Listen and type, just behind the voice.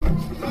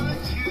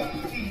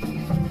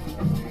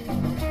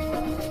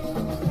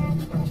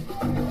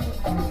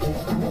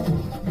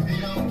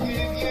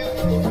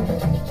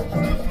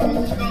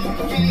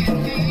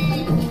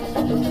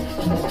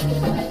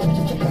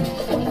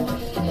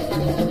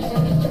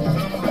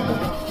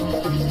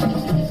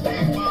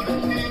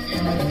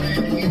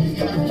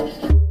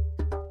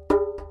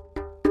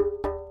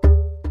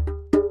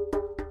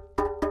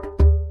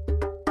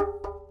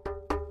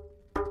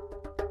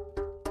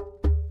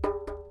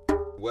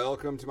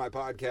welcome to my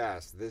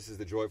podcast. This is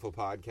the Joyful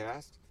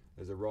Podcast.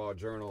 It's a raw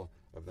journal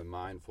of the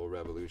mindful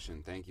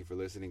revolution. Thank you for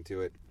listening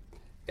to it.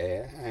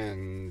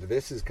 And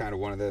this is kind of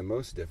one of the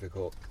most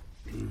difficult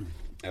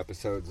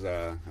episodes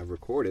I've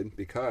recorded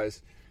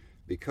because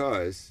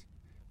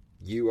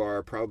you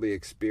are probably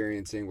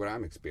experiencing what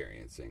I'm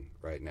experiencing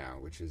right now,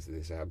 which is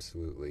this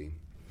absolutely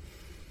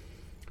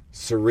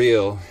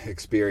surreal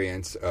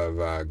experience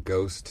of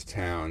ghost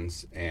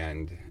towns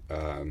and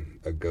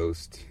a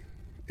ghost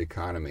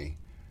economy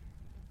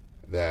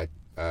that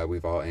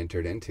we've all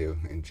entered into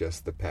in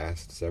just the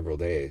past several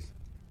days.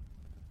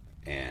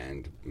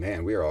 And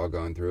man, we are all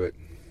going through it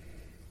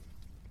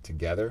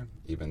together,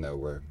 even though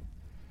we're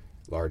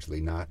largely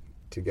not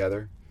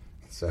together.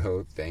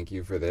 So thank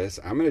you for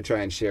this. I'm going to try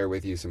and share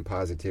with you some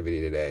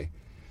positivity today.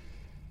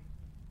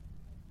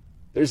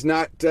 There's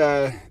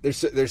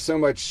so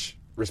much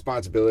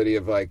responsibility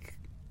of like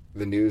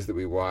the news that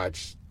we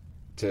watch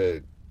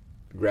to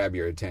grab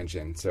your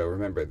attention. So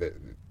remember that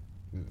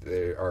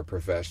there are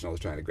professionals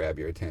trying to grab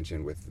your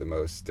attention with the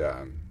most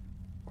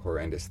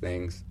horrendous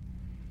things,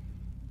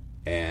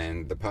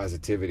 and the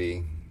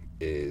positivity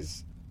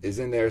is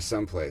in there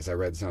someplace. I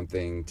read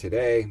something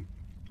today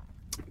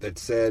that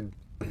said,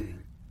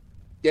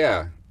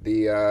 yeah,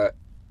 the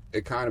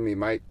economy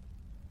might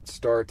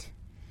start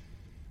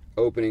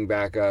opening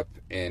back up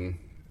in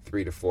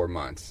 3 to 4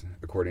 months,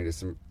 according to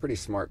some pretty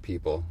smart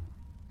people.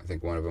 I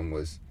think one of them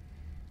was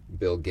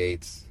Bill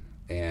Gates,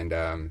 and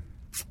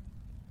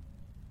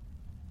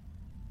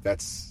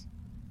that's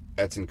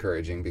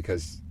encouraging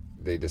because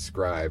they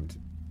described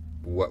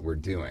what we're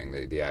doing,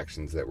 the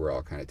actions that we're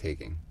all kind of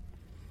taking.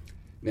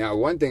 Now,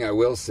 one thing I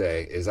will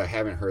say is I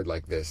haven't heard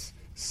like this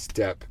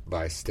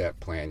step-by-step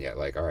plan yet.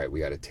 Like, all right, we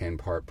got a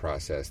 10-part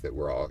process that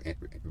we're all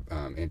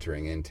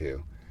entering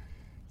into.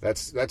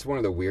 That's one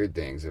of the weird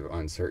things of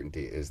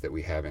uncertainty, is that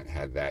we haven't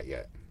had that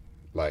yet.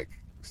 Like,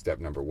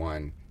 step number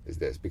 1 is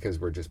this, because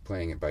we're just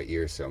playing it by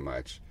ear so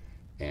much,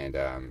 and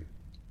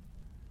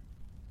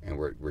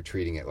we're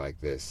treating it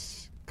like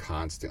this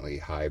constantly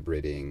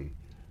hybriding,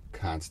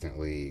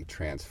 constantly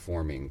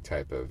transforming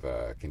type of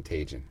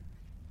contagion.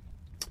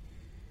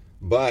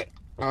 But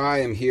I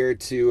am here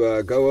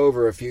to go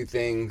over a few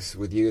things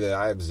with you that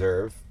I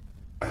observe.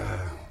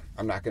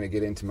 I'm not going to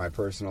get into my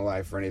personal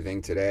life or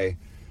anything today,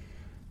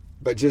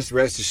 but just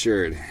rest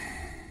assured,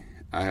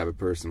 I have a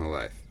personal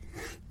life.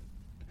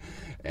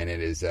 And it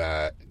is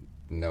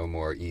no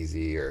more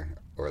easy or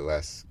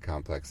less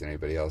complex than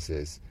anybody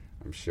else's,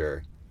 I'm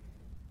sure.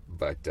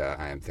 But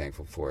I am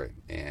thankful for it.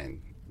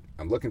 And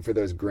I'm looking for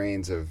those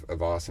grains of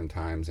awesome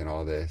times in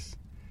all this,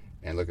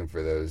 and looking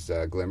for those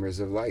glimmers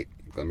of light,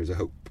 glimmers of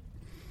hope.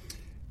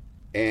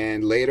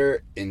 And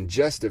later, in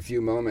just a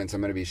few moments,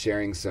 I'm going to be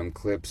sharing some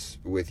clips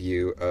with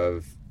you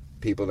of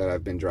people that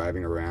I've been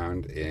driving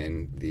around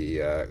in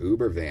the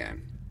Uber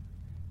van.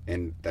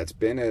 And that's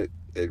been a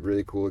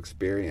really cool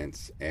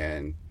experience.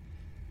 And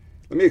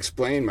let me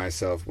explain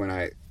myself.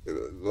 A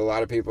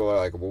lot of people are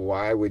like, well,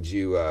 why would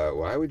you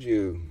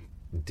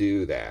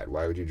do that?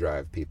 Why would you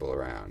drive people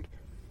around?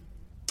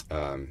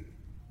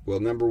 Well,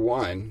 number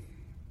one,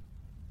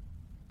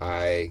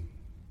 I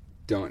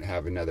don't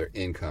have another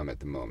income at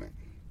the moment.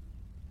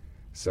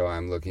 So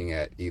I'm looking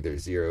at either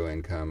zero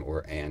income or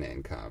an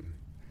income.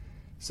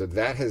 So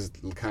that has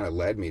kind of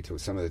led me to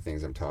some of the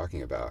things I'm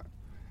talking about.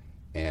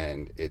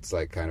 And it's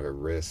like kind of a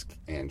risk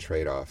and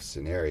trade-off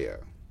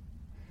scenario.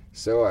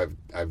 So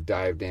I've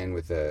dived in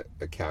with a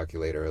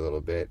calculator a little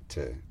bit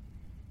to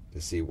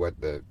see what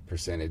the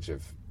percentage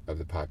of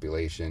the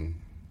population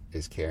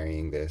is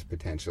carrying this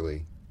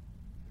potentially,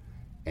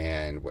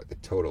 and what the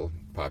total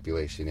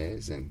population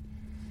is. And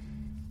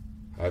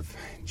I've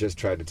just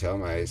tried to tell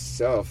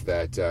myself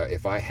that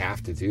if I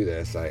have to do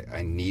this,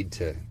 I need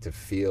to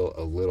feel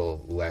a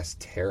little less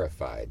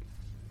terrified.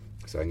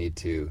 So I need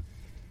to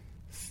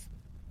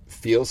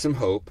feel some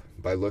hope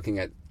by looking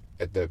at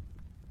the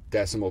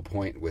decimal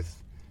point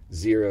with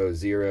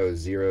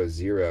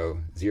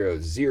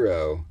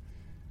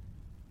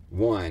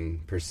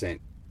 0.0000001%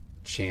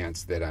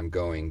 chance that I'm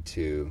going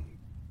to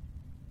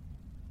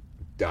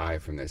die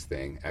from this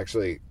thing.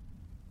 Actually,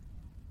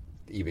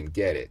 even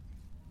get it.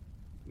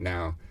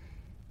 Now,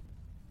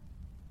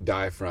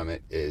 die from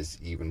it is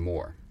even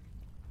more.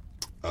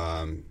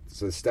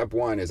 So step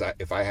 1 is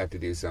if I have to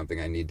do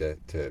something, I need to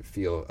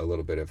feel a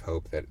little bit of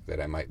hope that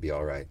I might be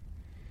all right.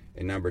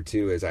 And number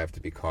 2 is I have to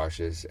be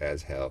cautious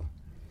as hell.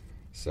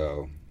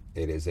 So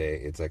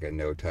it's like a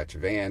no-touch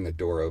van. The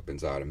door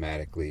opens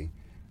automatically.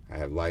 I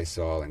have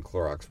Lysol and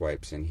Clorox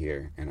wipes in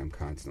here, and I'm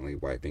constantly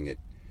wiping it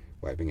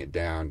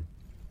down.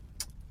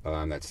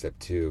 That's step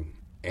 2.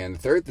 And the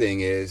third thing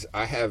is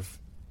I have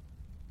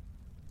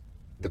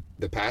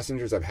the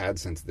passengers I've had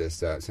since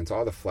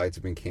all the flights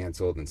have been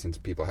canceled, and since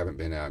people haven't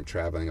been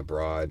traveling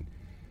abroad,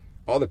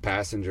 all the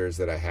passengers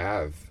that I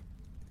have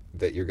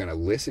that you're going to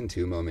listen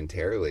to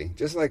momentarily,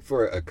 just like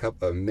for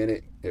a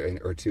minute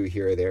or two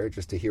here or there,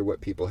 just to hear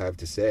what people have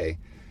to say.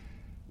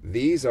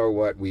 These are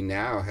what we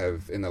now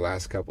have, in the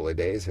last couple of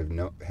days,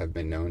 have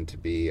been known to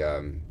be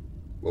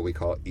what we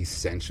call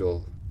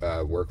essential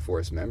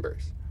workforce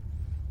members.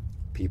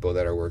 people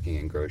that are working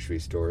in grocery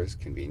stores,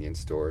 convenience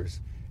stores,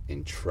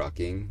 in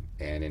trucking,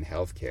 and in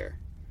healthcare,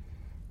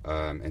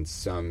 and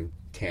some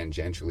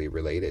tangentially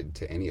related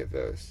to any of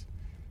those,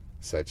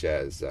 such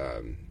as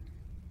a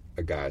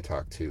guy I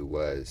talked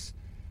to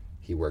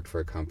he worked for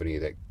a company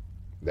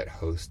that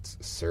hosts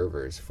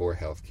servers for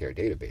healthcare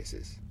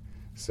databases.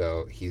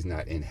 So he's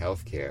not in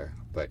healthcare,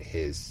 but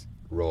his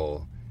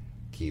role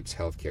keeps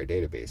healthcare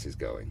databases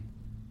going.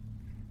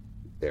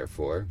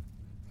 Therefore,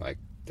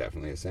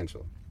 definitely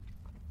essential.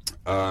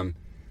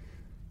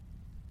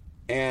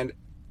 And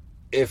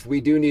if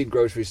we do need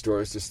grocery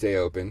stores to stay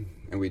open,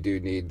 and we do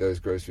need those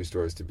grocery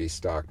stores to be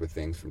stocked with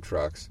things from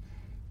trucks,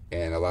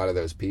 and a lot of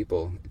those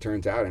people, it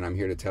turns out, and I'm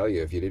here to tell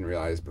you if you didn't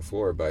realize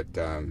before, but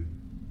a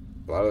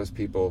lot of those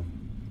people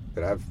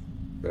that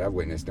I've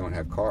witnessed don't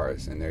have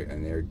cars, and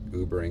they're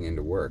Ubering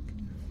into work,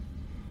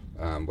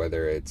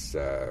 whether it's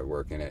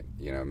working at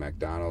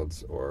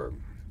McDonald's or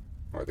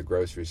the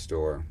grocery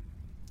store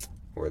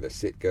or the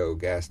Citgo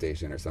gas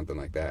station or something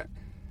like that.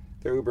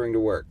 They're Ubering to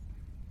work,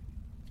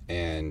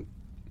 and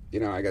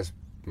I guess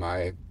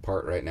my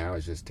part right now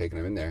is just taking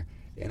them in there,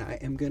 and I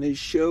am gonna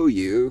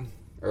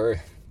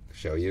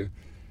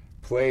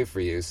play for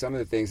you some of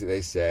the things that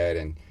they said.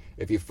 And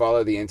if you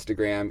follow the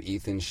Instagram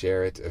Ethan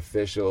Sherritt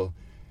official,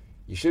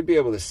 you should be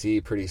able to see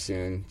pretty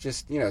soon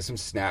just some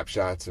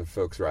snapshots of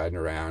folks riding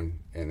around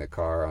in the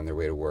car on their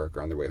way to work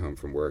or on their way home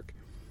from work.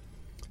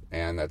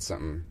 And that's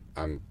something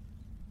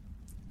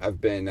I've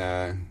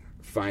been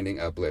finding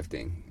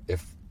uplifting.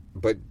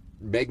 But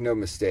make no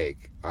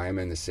mistake, I am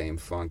in the same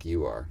funk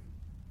you are.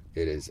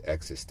 It is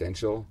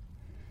existential,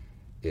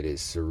 it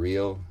is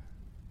surreal,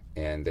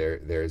 and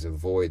there is a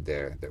void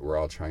there that we're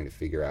all trying to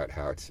figure out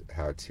how to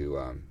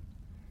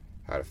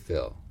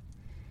fill.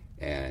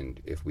 And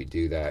if we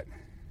do that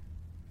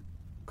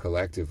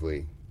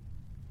collectively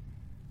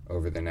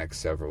over the next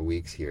several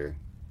weeks here,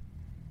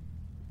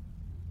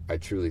 I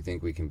truly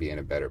think we can be in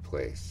a better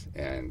place.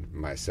 And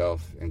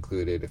myself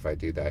included, if I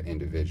do that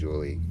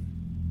individually,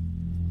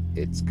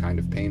 it's kind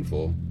of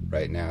painful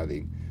right now,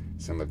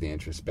 some of the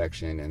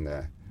introspection and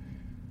the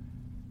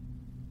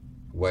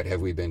what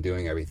have we been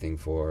doing everything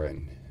for,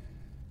 and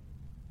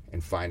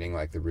finding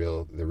the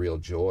real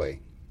joy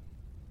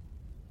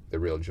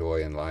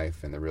in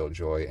life, and the real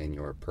joy in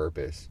your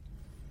purpose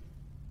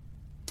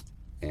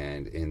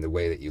and in the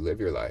way that you live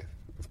your life.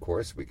 Of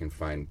course, we can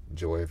find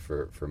joy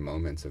for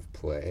moments of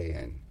play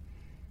and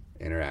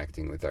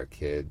interacting with our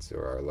kids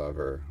or our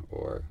lover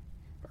or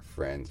our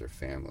friends or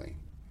family.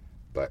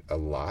 But a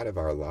lot of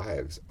our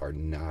lives are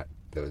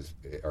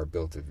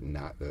built of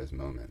not those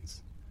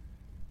moments.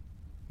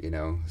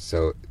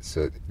 So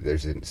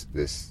there's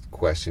this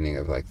questioning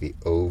of the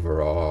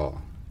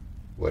overall,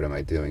 what am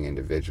I doing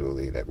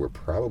individually, that we're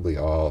probably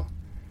all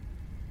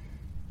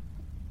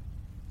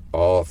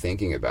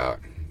thinking about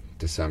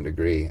to some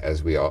degree,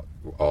 as we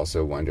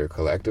also wonder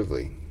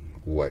collectively,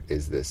 what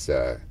is this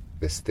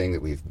thing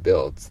that we've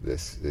built,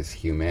 this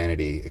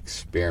humanity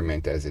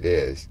experiment as it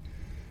is,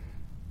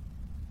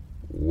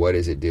 what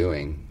is it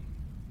doing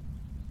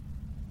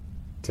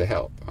to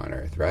help on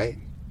Earth, right?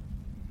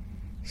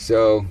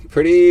 So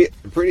pretty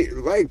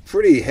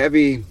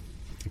heavy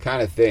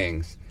kind of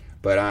things,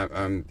 but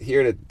I'm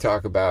here to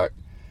talk about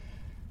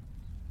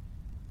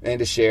and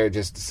to share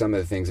just some of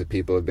the things that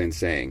people have been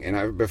saying.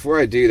 And before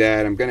I do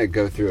that, I'm going to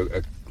go through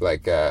a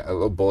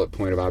little bullet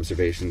point of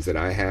observations that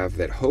I have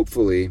that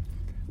hopefully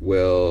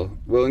will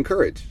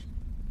encourage.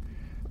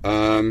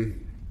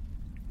 And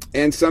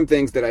some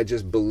things that I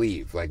just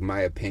believe,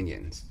 my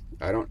opinions.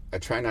 I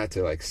try not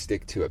to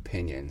stick to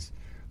opinions,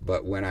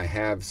 but when I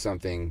have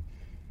something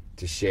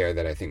to share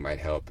that I think might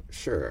help,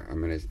 sure, I'm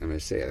gonna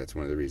say it. That's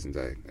one of the reasons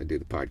I do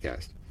the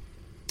podcast.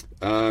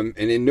 And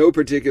in no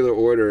particular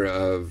order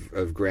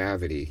of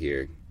gravity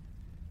here.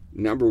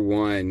 Number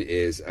one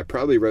is, I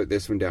probably wrote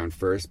this one down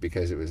first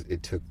because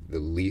it took the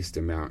least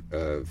amount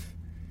of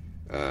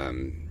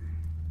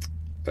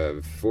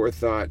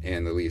forethought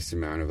and the least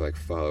amount of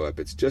follow-up.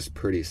 It's just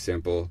pretty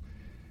simple,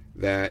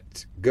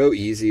 that go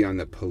easy on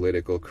the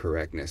political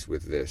correctness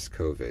with this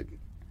COVID.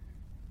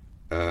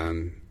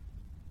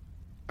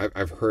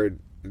 I've heard,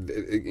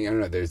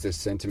 there's this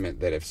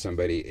sentiment that if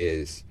somebody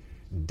is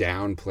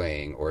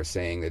downplaying or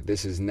saying that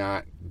this is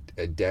not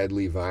a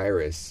deadly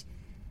virus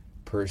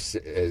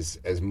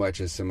as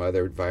much as some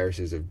other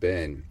viruses have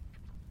been,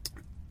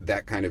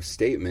 that kind of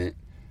statement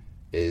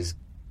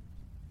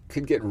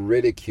could get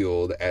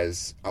ridiculed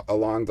as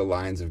along the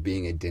lines of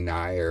being a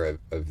denier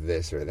of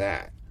this or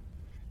that.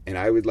 And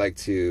I would like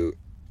to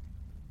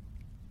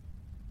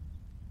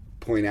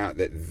point out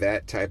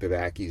that type of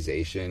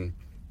accusation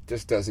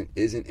just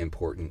isn't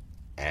important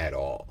at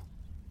all.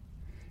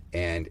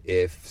 And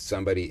if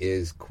somebody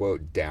is,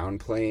 quote,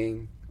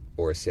 downplaying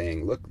or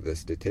saying, look, the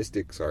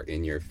statistics are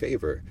in your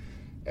favor,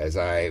 as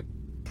I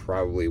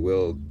probably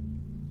will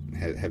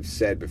have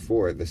said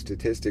before, the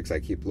statistics I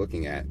keep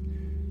looking at,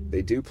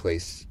 they do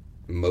place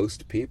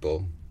most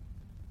people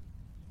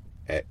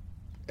at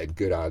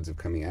good odds of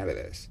coming out of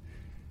this.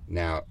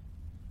 Now,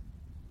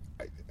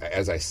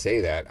 as I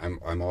say that,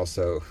 I'm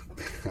also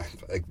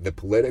like the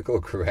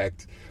political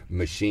correct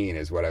machine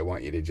is what I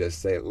want you to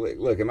just say.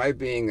 Look, am I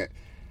being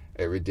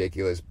a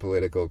ridiculous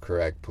political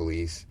correct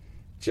police?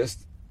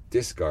 Just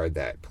discard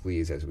that,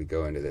 please, as we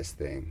go into this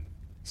thing.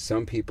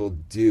 Some people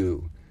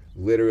do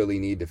literally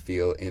need to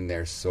feel in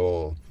their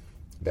soul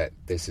that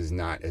this is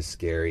not as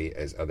scary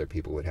as other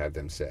people would have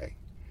them say.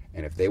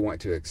 And if they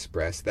want to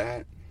express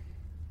that,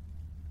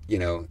 you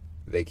know,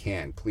 they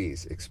can.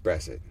 Please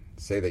express it.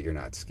 Say that you're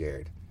not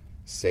scared.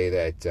 Say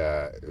that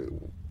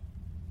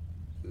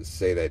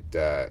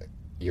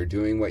you're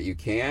doing what you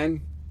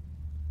can,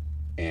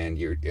 and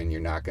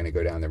you're not going to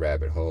go down the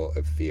rabbit hole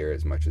of fear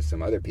as much as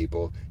some other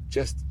people,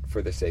 just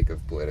for the sake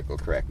of political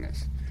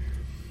correctness.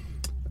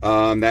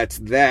 That's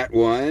that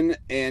one.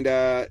 And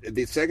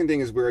the second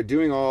thing is we're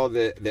doing all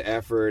the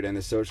effort and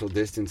the social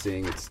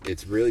distancing.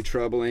 It's really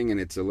troubling, and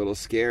it's a little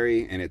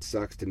scary, and it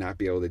sucks to not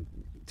be able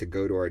to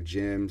go to our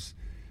gyms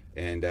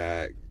and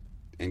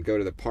go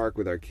to the park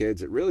with our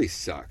kids. It really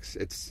sucks.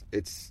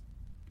 It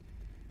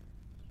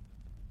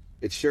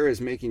sure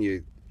is making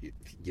you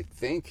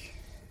think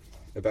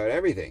about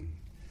everything.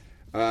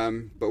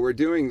 But we're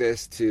doing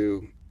this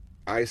to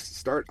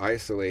start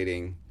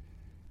isolating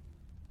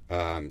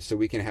so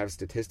we can have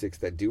statistics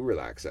that do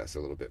relax us a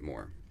little bit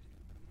more.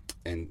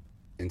 And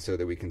so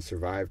that we can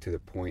survive to the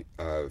point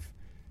of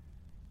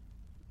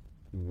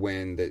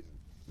when the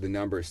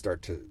numbers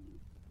start to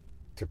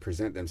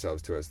present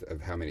themselves to us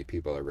of how many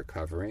people are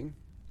recovering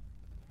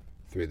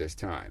through this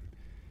time.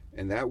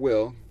 And that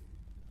will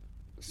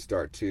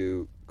start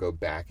to go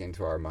back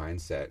into our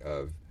mindset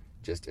of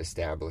just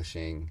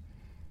establishing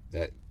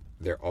that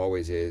there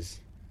always is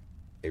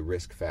a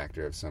risk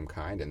factor of some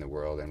kind in the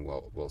world, and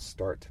we'll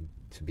start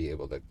to be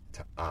able to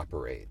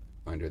operate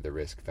under the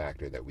risk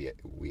factor that we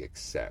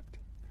accept.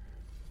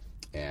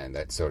 And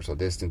that social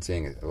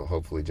distancing will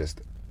hopefully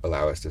just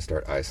allow us to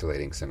start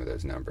isolating some of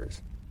those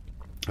numbers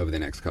over the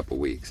next couple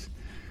weeks.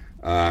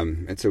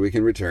 And so we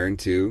can return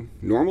to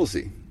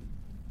normalcy.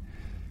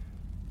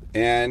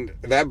 And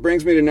that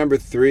brings me to number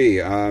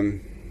 3.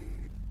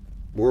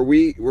 Were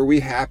we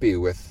happy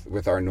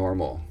with our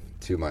normal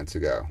 2 months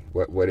ago?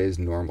 What is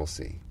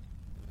normalcy?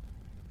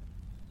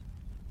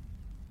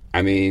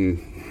 I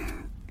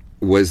mean,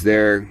 was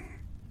there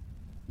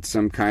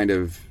some kind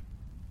of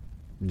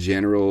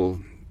general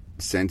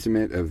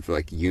sentiment of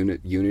like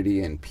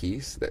unity and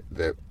peace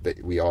that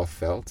we all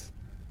felt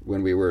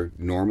when we were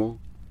normal?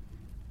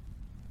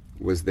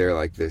 Was there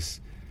like this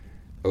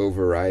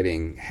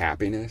overriding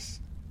happiness?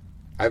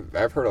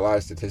 I've heard a lot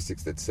of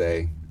statistics that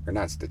say, or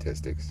not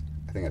statistics,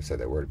 I think I've said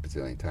that word a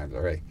bazillion times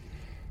already.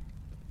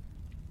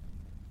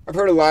 I've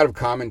heard a lot of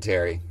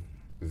commentary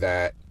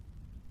that,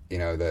 you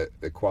know,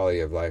 the quality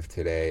of life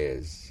today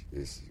is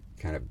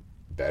kind of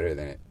better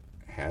than it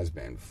has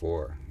been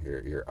before.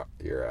 Your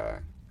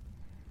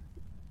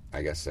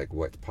I guess like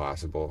what's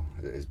possible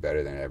is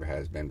better than it ever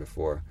has been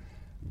before.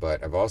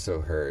 But I've also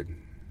heard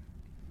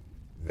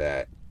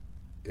that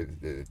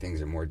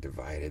things are more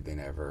divided than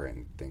ever,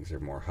 and things are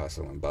more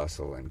hustle and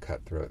bustle and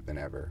cutthroat than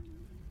ever.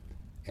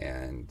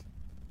 And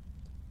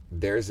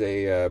there's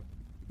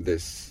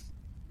this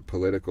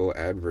political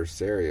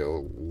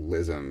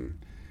adversarialism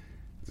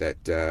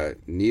that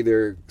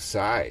neither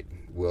side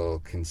will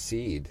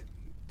concede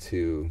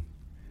to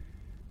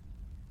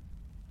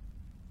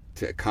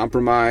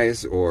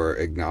compromise or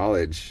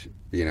acknowledge,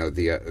 you know,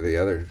 the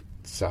other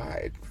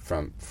side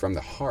from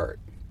the heart.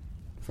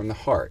 From the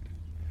heart.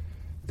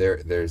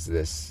 There's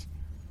this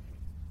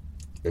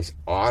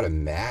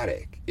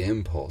automatic,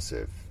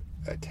 impulsive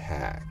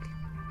attack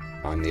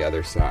on the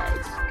other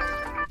sides.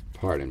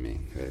 Pardon me,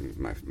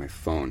 my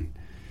phone.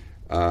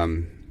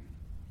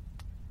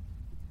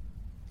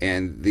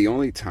 And the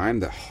only time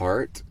the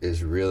heart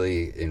is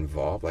really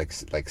involved,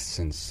 like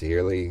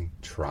sincerely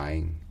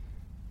trying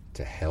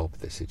to help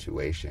the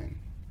situation,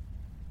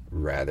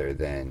 rather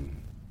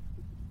than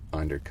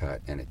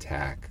undercut and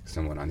attack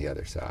someone on the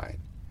other side.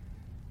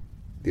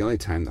 The only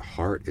time the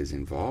heart is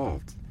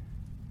involved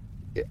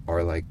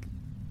are like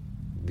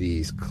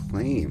these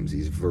claims,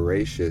 these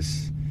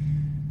voracious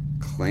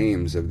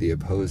claims of the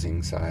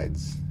opposing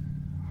side's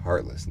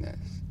heartlessness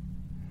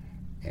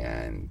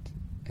and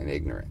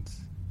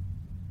ignorance.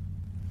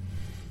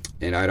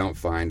 And I don't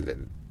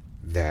find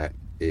that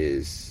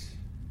is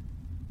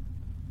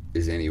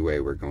any way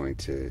we're going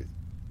to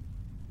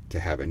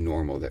have a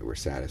normal that we're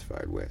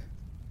satisfied with.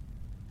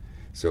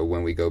 So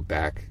when we go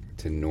back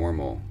to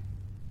normal,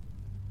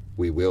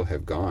 we will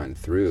have gone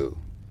through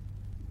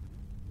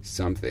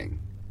something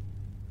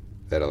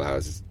that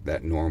allows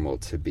that normal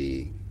to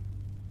be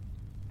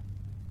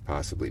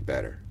possibly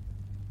better.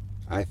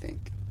 I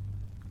think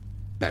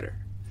better.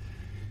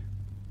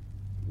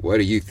 What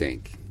do you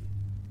think?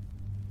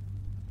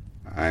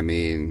 I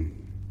mean,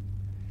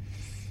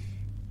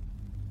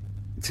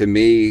 to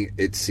me,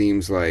 it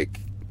seems like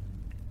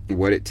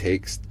what it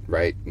takes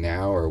right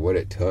now, or what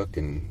it took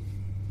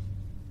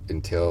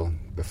until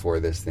before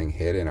this thing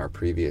hit in our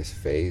previous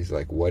phase,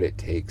 like what it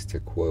takes to,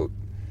 quote,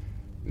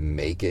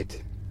 make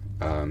it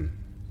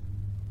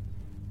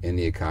in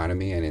the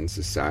economy and in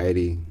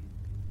society,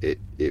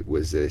 it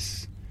was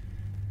this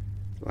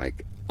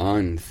like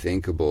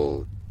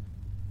unthinkable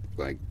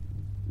like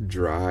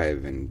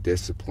drive and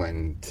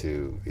discipline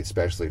to,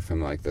 especially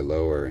from like the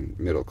lower and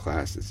middle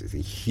classes. It's a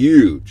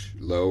huge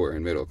lower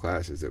and middle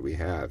classes that we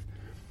have.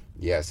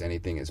 Yes,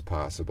 anything is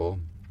possible,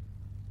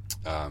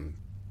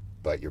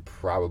 but you're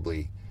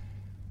probably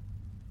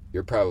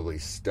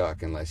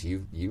stuck unless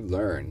you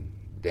learn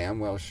damn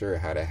well sure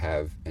how to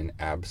have an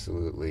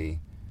absolutely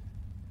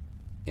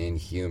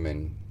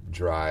inhuman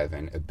drive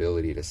and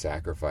ability to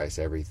sacrifice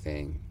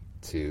everything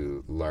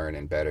to learn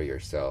and better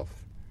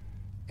yourself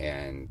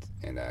and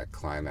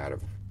climb out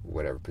of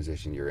whatever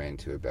position you're in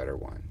to a better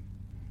one.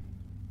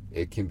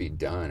 It can be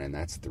done, and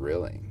that's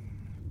thrilling,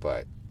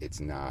 but it's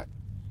not.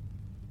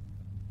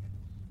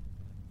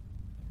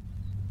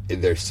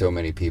 There's so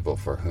many people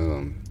for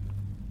whom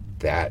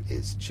that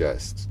is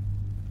just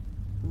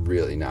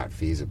really not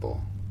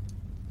feasible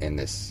in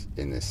this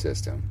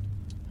system.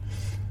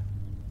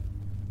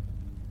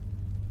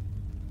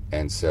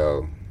 And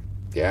so,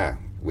 yeah,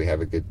 we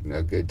have a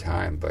good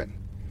time, but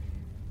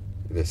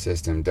the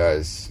system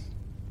does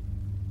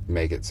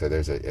make it so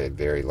there's a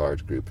very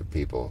large group of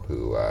people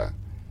who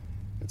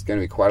it's going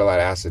to be quite a lot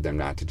asked of them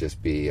not to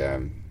just be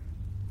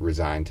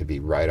resigned to be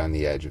right on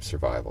the edge of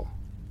survival,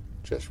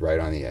 just right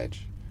on the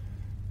edge.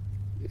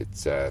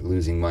 It's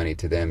losing money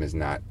to them is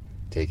not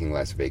taking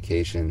less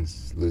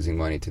vacations. Losing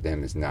money to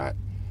them is not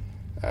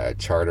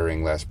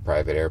chartering less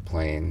private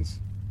airplanes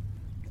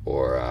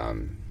or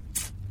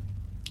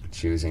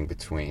choosing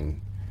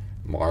between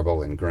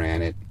marble and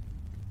granite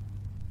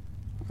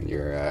on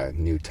your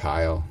new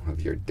tile of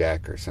your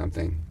deck or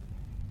something.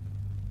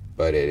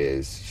 But it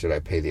is, should I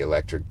pay the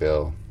electric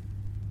bill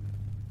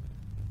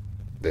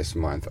this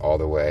month all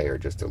the way or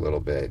just a little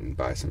bit and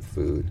buy some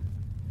food?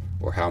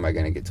 Or how am I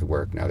going to get to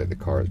work now that the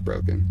car is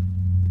broken?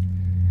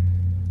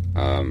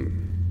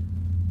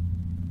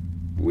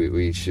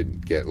 We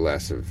should get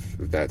less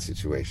of that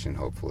situation,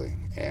 hopefully.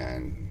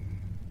 And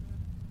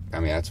I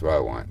mean, that's what I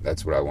want.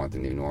 That's what I want the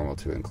new normal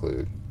to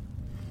include.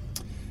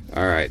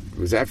 All right.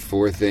 Was that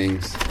 4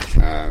 things?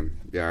 Yeah,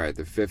 all right.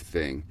 The 5th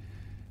thing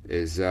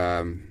is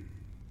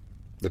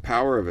the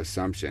power of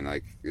assumption.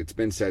 Like, it's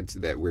been said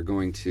that what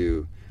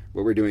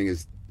we're doing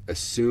is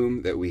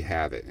assume that we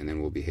have it, and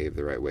then we'll behave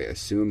the right way.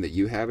 Assume that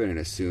you have it and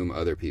assume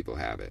other people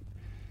have it.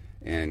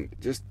 And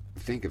just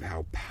think of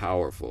how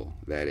powerful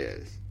that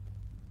is.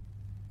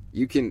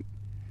 You can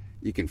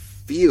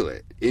feel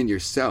it in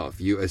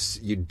yourself. You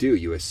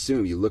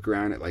assume. You look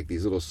around at like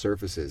these little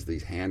surfaces,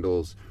 these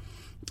handles,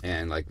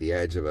 and like the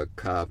edge of a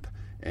cup,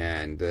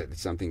 and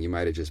something you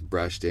might have just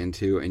brushed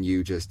into, and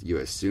you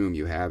assume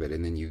you have it,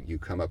 and then you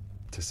come up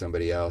to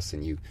somebody else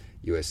and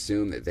you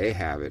assume that they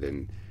have it,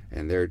 and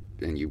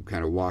you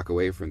kind of walk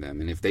away from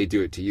them. And if they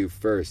do it to you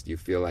first, you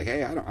feel like,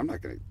 hey, I'm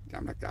not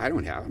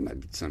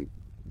some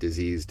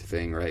diseased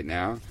thing right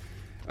now.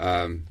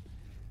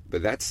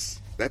 But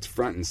that's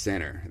front and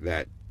center,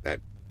 that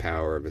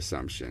power of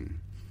assumption.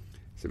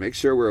 So make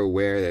sure we're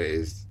aware that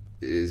it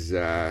is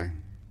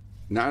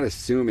not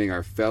assuming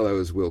our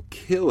fellows will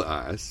kill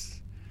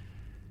us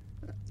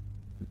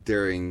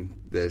during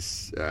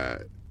this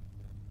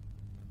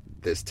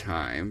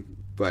time,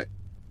 but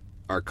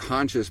our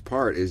conscious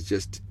part is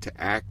just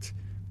to act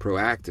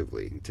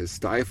proactively, to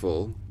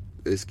stifle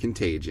this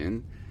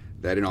contagion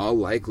that in all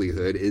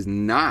likelihood is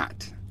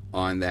not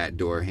on that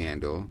door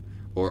handle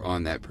or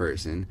on that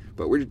person,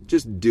 but we're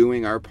just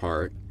doing our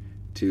part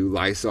to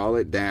Lysol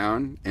it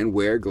down and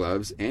wear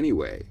gloves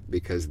anyway,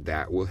 because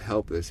that will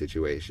help the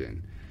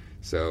situation.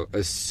 So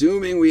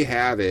assuming we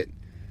have it,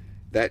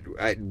 that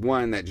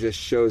just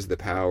shows the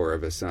power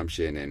of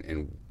assumption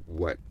and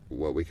what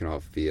we can all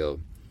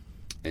feel.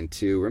 And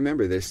 2,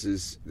 remember,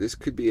 this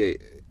could be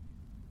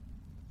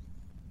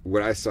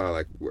what I saw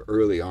like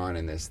early on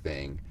in this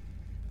thing,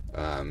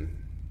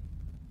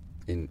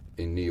 in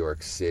New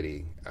York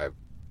City. I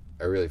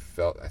really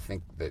felt, I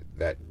think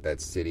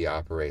that city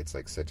operates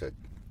like since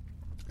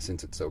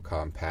it's so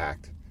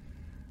compact,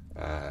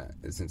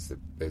 since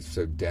it's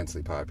so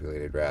densely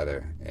populated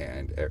rather,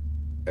 and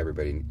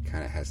everybody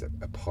kind of has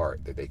a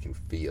part that they can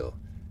feel.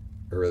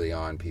 Early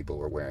on, people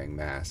were wearing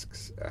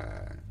masks,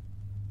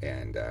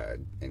 and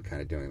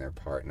kind of doing their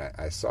part, and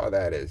I saw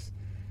that as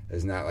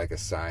not like a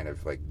sign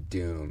of like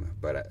doom,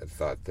 but I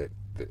thought that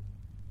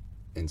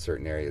in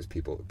certain areas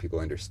people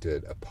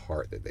understood a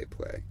part that they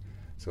play.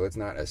 So let's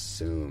not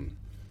assume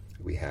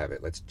we have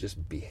it. Let's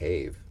just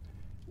behave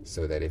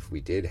so that if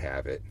we did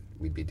have it,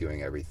 we'd be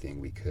doing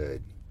everything we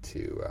could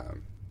to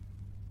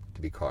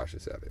be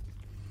cautious of it.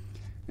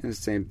 And the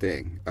same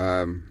thing.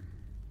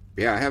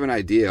 Yeah, I have an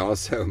idea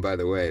also, by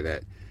the way,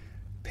 that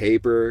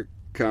paper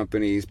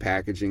companies,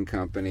 packaging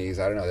companies,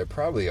 I don't know, they're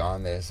probably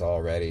on this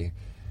already.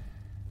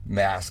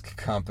 Mask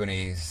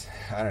companies,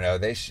 I don't know,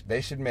 they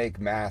should make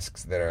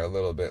masks that are a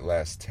little bit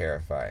less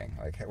terrifying.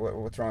 Like,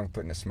 what's wrong with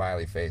putting a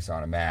smiley face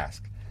on a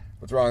mask?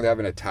 What's wrong with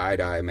having a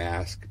tie-dye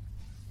mask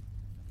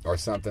or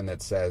something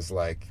that says,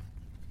 like,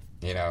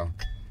 you know,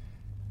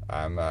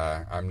 I'm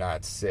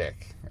not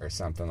sick or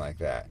something like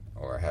that?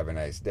 or have a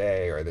nice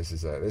day, or this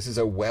is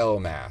a well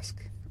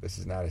mask. This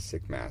is not a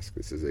sick mask.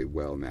 This is a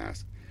well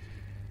mask.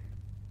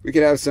 We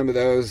could have some of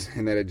those,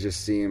 and then it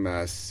just seem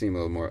a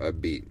little more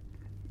upbeat.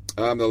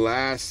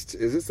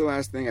 Is this the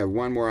last thing? I have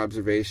one more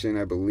observation,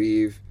 I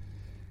believe.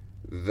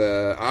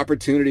 The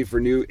opportunity for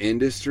new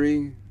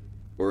industry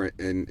or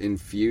an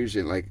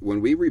infusion, like when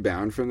we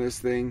rebound from this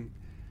thing,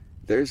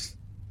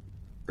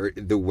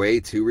 the way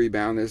to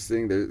rebound this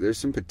thing, there's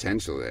some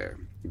potential there.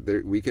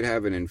 We could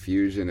have an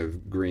infusion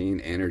of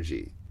green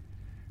energy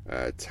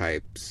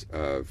types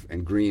of,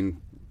 and green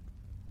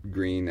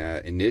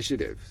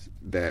initiatives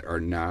that are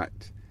not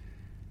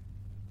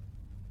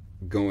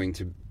going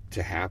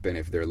to happen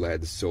if they're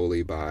led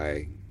solely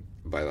by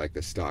like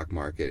the stock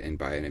market and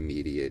by an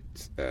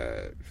immediate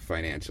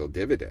financial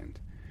dividend,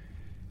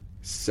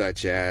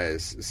 such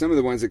as some of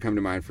the ones that come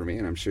to mind for me,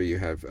 and I'm sure you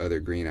have other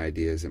green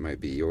ideas that might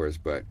be yours,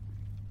 but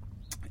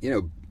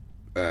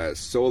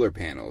solar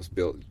panels,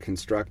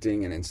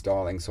 constructing and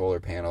installing solar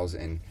panels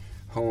in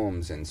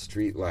homes and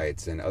street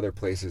lights and other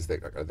places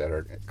that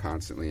are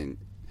constantly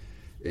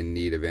in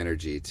need of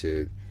energy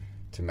to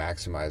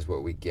maximize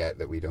what we get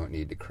that we don't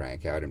need to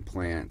crank out in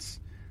plants.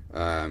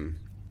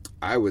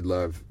 I would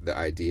love the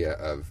idea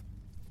of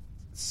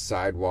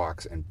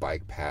sidewalks and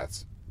bike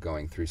paths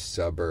going through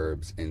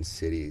suburbs and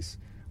cities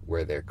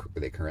where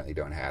they currently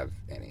don't have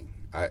any.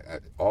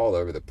 All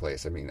over the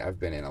place. I mean, I've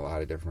been in a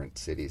lot of different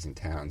cities and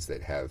towns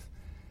that have,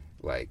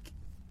 like,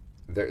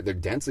 they're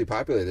densely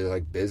populated. They're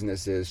like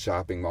businesses,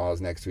 shopping malls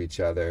next to each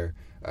other,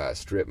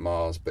 strip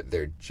malls, but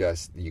they're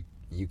just,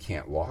 you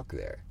can't walk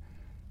there.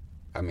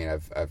 I mean,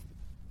 I've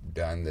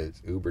done the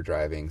Uber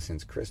driving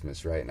since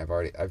Christmas, right? And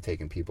I've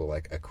taken people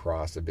like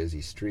across a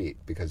busy street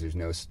because there's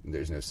no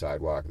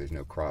sidewalk, there's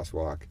no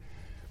crosswalk,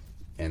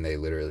 and they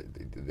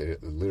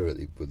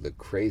literally would look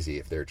crazy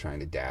if they're trying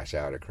to dash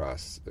out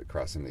across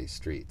some of these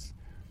streets.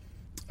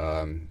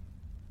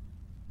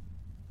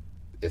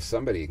 If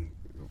somebody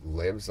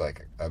lives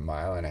like a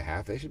mile and a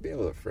half, they should be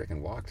able to freaking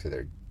walk to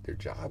their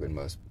job in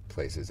most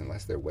places,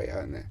 unless they're way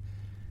out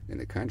in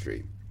the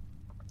country.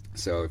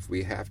 So if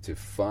we have to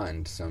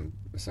fund some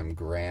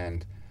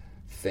grand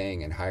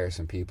thing and hire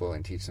some people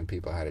and teach some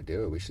people how to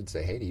do it, we should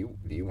say, hey, do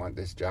you want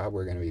this job?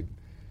 We're going to be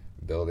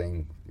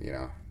building,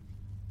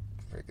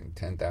 freaking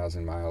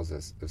 10,000 miles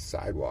of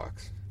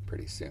sidewalks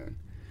pretty soon.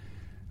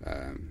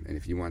 And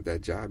if you want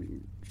that job,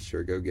 you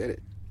sure go get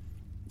it.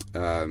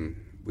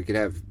 We could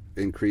have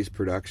increased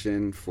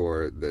production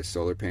for the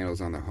solar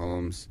panels on the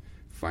homes,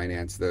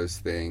 finance those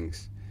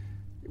things,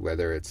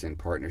 whether it's in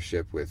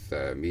partnership with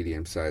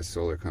medium-sized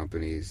solar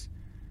companies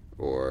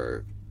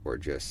or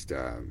just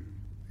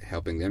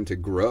helping them to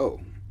grow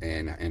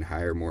and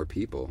hire more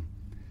people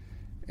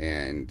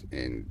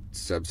and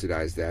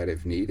subsidize that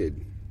if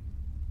needed.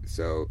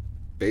 So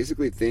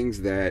basically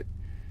things that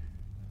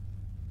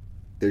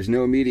there's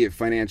no immediate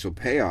financial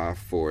payoff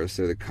for,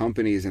 so the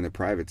companies in the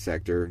private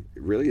sector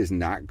really is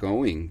not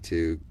going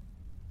to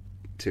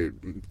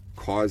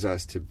cause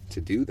us to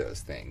do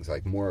those things,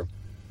 like more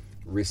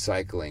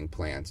recycling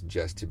plants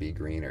just to be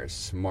greener,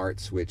 smart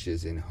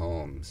switches in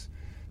homes,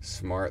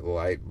 smart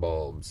light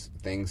bulbs,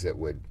 things that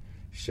would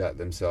shut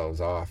themselves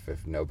off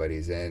if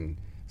nobody's in,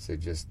 so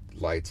just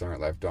lights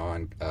aren't left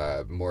on,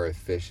 more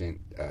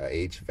efficient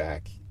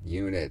HVAC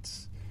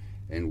units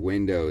and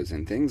windows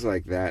and things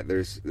like that.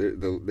 There's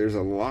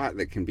a lot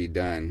that can be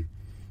done,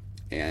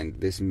 and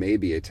this may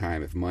be a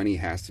time, if money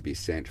has to be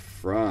sent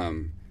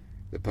from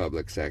the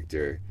public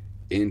sector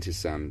into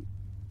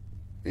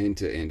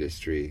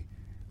industry,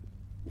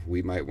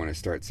 we might want to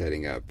start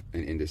setting up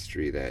an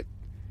industry that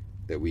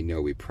we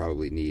know we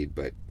probably need,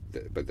 but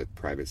the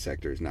private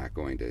sector is not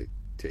going to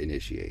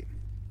initiate.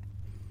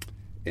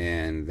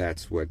 And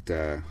that's what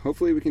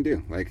hopefully we can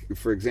do. Like,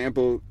 for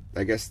example,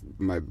 I guess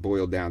my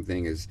boiled down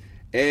thing is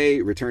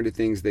return to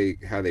things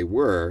how they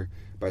were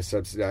by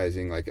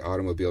subsidizing like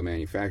automobile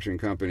manufacturing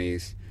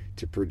companies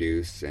to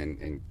produce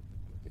and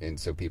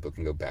so people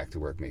can go back to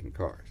work making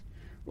cars.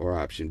 Or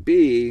option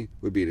B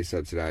would be to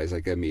subsidize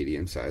like a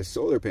medium-sized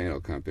solar panel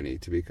company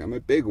to become a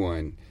big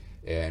one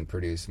and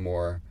produce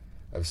more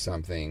of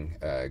something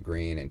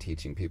green, and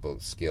teaching people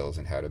skills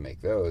and how to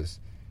make those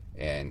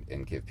and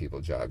give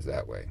people jobs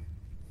that way.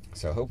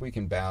 So I hope we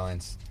can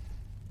balance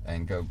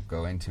and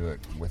go into it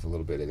with a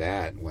little bit of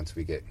that once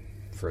we get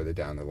further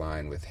down the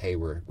line with, hey,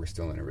 we're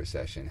still in a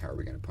recession, how are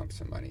we going to pump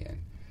some money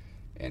in?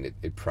 And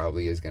it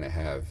probably is going to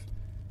have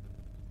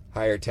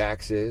higher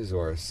taxes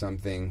or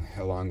something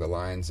along the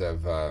lines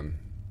of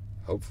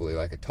hopefully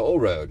like a toll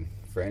road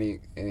for any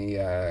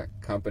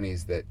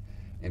companies that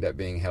end up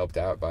being helped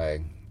out by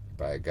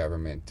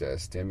government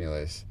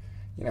stimulus.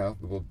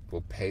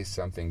 We'll pay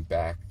something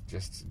back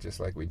just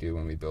like we do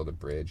when we build a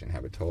bridge and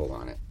have a toll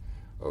on it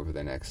over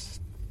the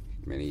next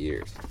many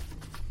years.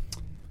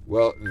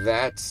 Well,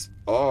 that's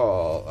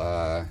all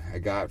I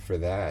got for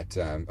that.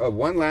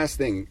 One last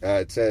thing.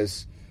 It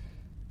says,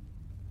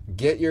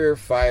 get your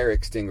fire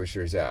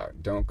extinguishers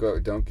out.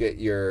 Don't get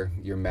your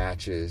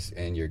matches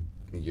and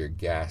your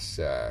gas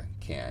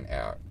can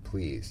out,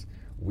 please.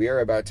 we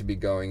are about to be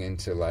going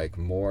into like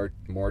more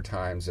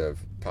times of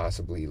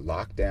possibly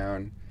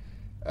lockdown,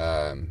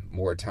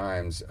 more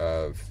times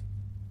of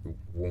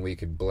when we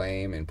could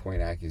blame and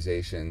point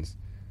accusations.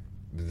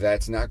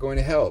 That's not going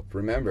to help.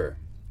 Remember,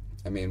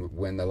 I mean,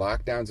 when the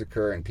lockdowns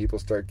occur and people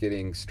start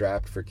getting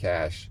strapped for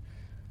cash,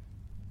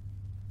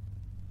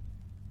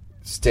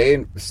 stay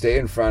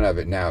in front of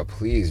it now.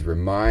 Please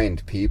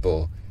remind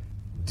people,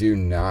 do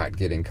not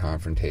get in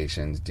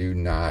confrontations. Do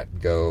not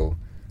go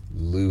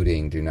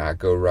looting. Do not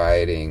go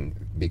rioting,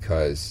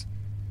 because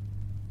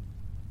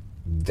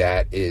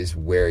that is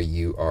where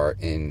you are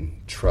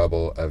in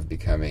trouble of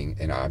becoming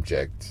an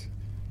object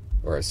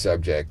or a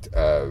subject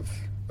of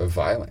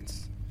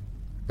violence,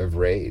 of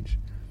rage.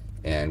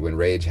 And when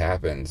rage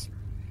happens,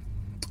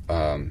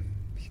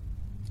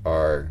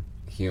 our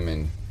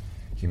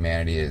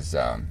humanity is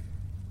kind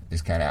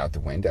of out the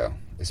window,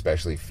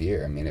 especially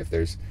fear. I mean, if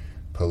there's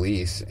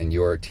police and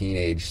your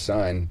teenage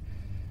son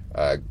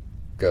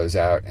goes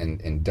out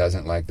and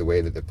doesn't like the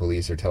way that the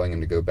police are telling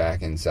him to go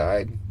back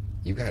inside,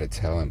 you got to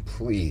tell him,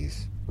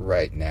 please,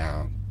 right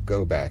now,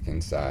 go back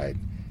inside.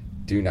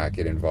 Do not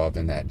get involved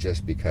in that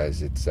just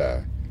because it's...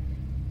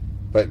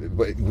 But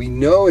we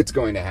know it's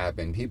going to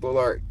happen. People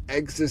are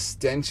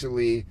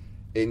existentially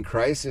in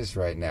crisis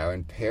right now,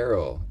 in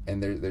peril,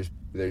 and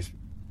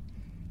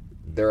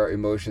there are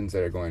emotions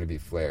that are going to be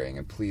flaring.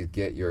 And please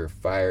get your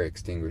fire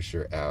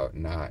extinguisher out,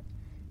 not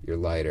your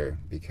lighter,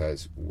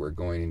 because we're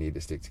going to need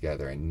to stick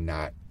together and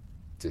not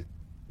to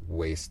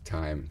waste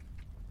time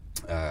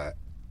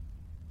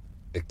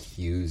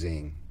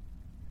accusing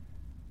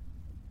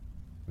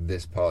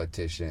this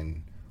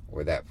politician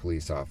or that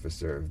police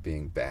officer of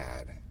being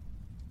bad.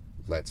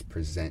 Let's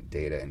present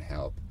data and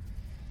help.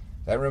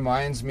 That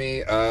reminds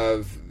me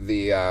of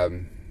the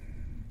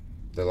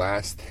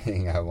last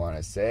thing I want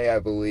to say. I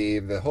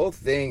believe the whole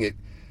thing,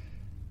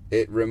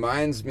 it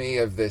reminds me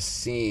of this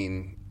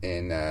scene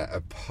in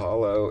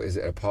Apollo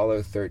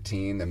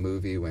 13, the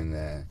movie, when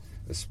the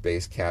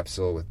space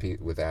capsule with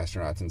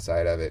astronauts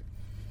inside of it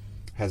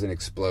has an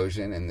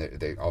explosion and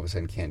they all of a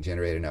sudden can't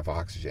generate enough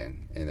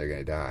oxygen and they're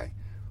going to die.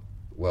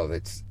 Well,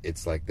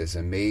 it's like this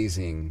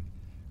amazing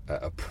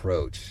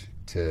approach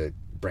to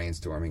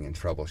brainstorming and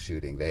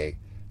troubleshooting.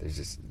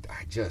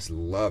 I just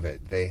love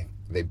it. They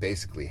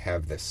basically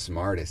have the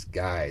smartest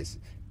guys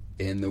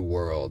in the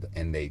world,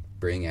 and they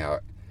bring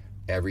out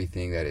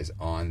everything that is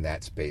on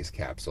that space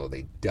capsule.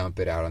 They dump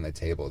it out on the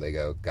table. They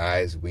go,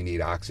 guys, we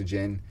need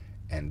oxygen,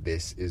 and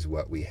this is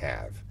what we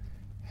have.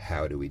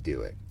 How do we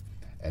do it?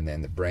 And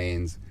then the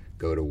brains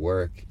go to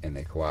work, and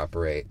they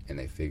cooperate, and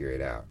they figure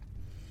it out.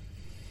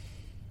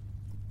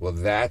 Well,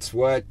 that's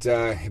what,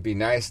 it'd be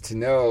nice to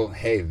know,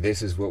 hey,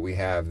 this is what we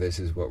have, this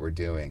is what we're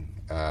doing.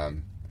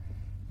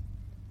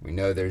 We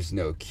know there's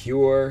no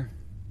cure,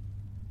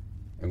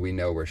 and we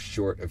know we're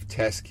short of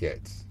test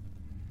kits.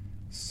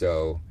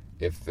 So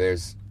if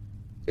there's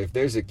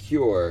a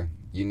cure,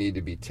 you need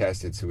to be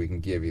tested so we can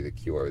give you the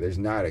cure. There's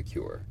not a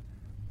cure.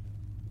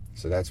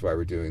 So that's why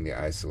we're doing the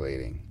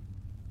isolating.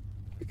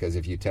 Because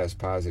if you test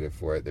positive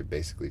for it, they're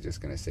basically just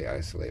going to say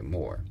isolate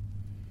more.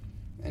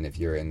 And if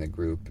you're in the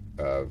group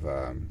of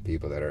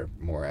people that are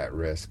more at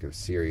risk of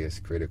serious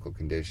critical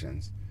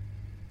conditions,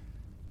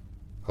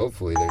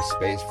 hopefully there's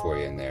space for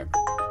you in there.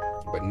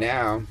 But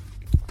now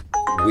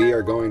we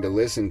are going to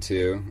listen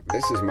to,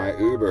 this is my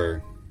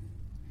Uber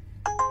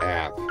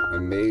app.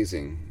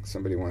 Amazing.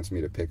 Somebody wants me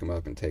to pick them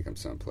up and take them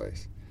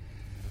someplace.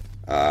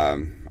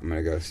 I'm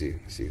going to go see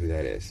who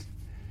that is.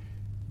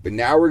 But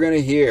now we're going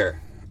to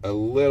hear a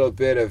little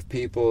bit of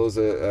people's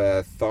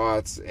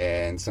thoughts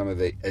and some of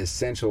the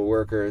essential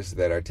workers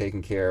that are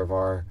taking care of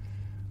our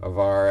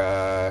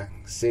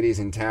cities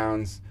and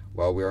towns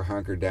while we're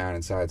hunkered down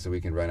inside so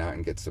we can run out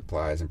and get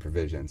supplies and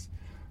provisions.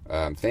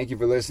 Thank you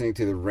for listening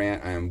to The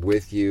Rant. I am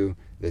with you.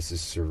 This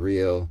is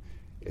Surreal.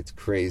 It's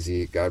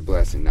crazy. God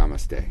bless and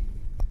namaste.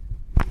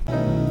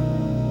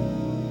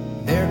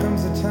 There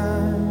comes a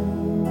time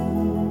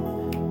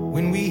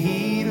when we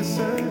heed a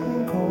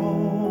certain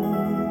call,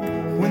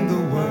 when the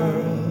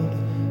world